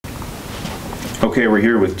Okay, we're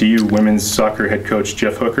here with DU women's soccer head coach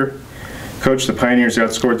Jeff Hooker. Coach, the Pioneers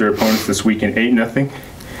outscored their opponents this weekend 8-0,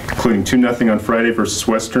 including 2-0 on Friday versus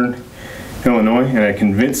Western Illinois, and a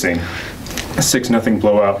convincing 6-0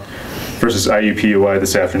 blowout versus IUPUI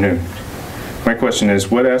this afternoon. My question is,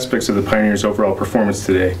 what aspects of the Pioneers' overall performance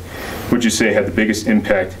today would you say had the biggest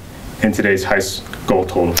impact in today's high goal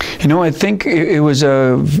total? You know, I think it was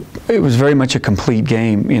very much a complete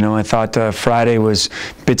game. You know, I thought Friday was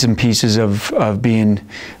bits and pieces of being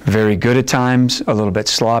very good at times, a little bit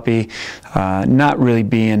sloppy, not really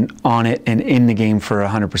being on it and in the game for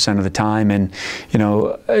 100% of the time. And, you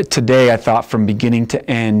know, today I thought from beginning to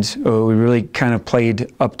end, we really kind of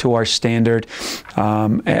played up to our standard.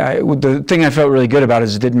 The thing I felt really good about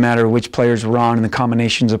is it didn't matter which players were on and the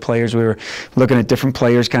combinations of players. We were looking at different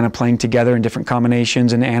players kind of playing together in different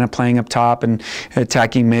combinations, and Anna playing up top and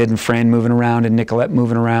attacking mid, and Fran moving around, and Nicolette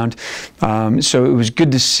moving around. So it was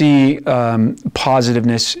good to see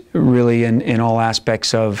positiveness really in all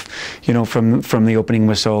aspects of, you know, from the opening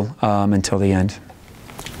whistle until the end.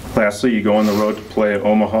 Lastly, you go on the road to play at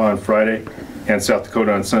Omaha on Friday and South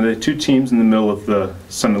Dakota on Sunday, two teams in the middle of the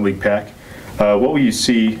Sunday League pack. What will you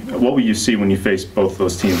see when you face both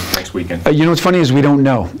those teams next weekend? You know, what's funny is we don't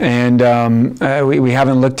know, and we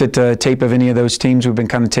haven't looked at tape of any of those teams. We've been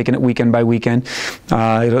kind of taking it weekend by weekend.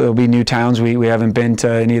 It'll be new towns. We haven't been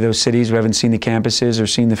to any of those cities. We haven't seen the campuses or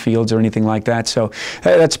seen the fields or anything like that. So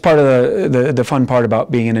that's part of the fun part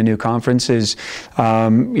about being in a new conference is,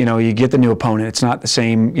 you know, you get the new opponent. It's not the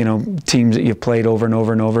same, you know, teams that you've played over and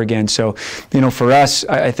over and over again. So, you know, for us,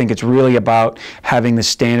 I think it's really about having the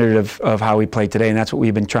standard of how we play today, and that's what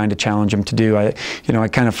we've been trying to challenge them to do. I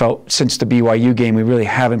kind of felt since the BYU game we really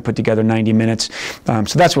haven't put together 90 minutes. So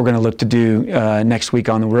that's what we're going to look to do next week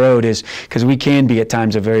on the road, is because we can be at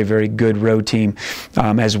times a very, very good road team,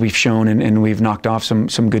 as we've shown, and we've knocked off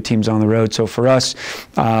some good teams on the road. So for us,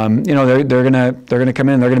 you know, they're gonna come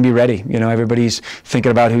in, they're gonna be ready. You know, everybody's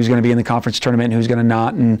thinking about who's going to be in the conference tournament and who's going to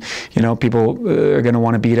not, and you know, people are going to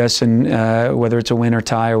want to beat us, and whether it's a win or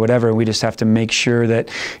tie or whatever, we just have to make sure that,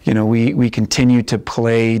 you know, we continue to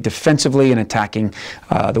play defensively and attacking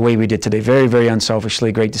the way we did today. Very, very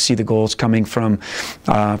unselfishly. Great to see the goals coming from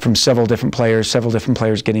several different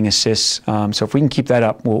players getting assists. So if we can keep that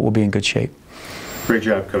up, we'll be in good shape. Great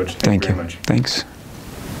job, Coach. Thank you very much. Thanks.